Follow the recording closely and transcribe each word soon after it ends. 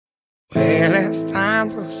Well, it's time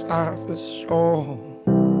to start the show.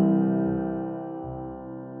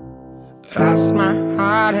 Lost my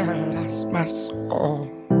heart and lost my soul.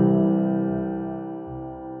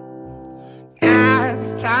 Now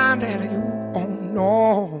it's time that you won't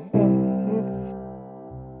know.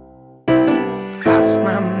 Lost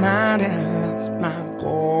my mind and lost my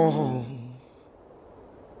goal.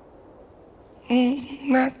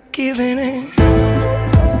 Not giving in.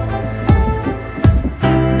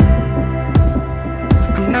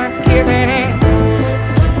 I'm not giving in.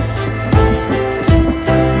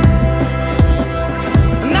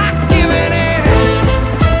 I'm not giving in.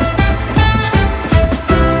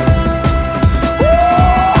 Ooh,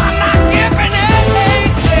 I'm not giving in.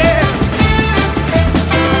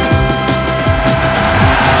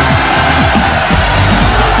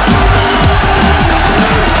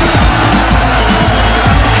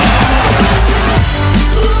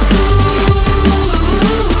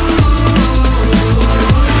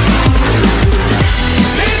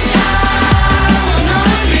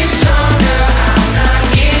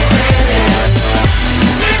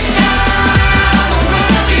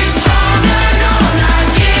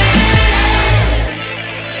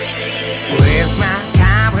 Waste my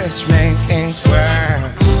time, which makes things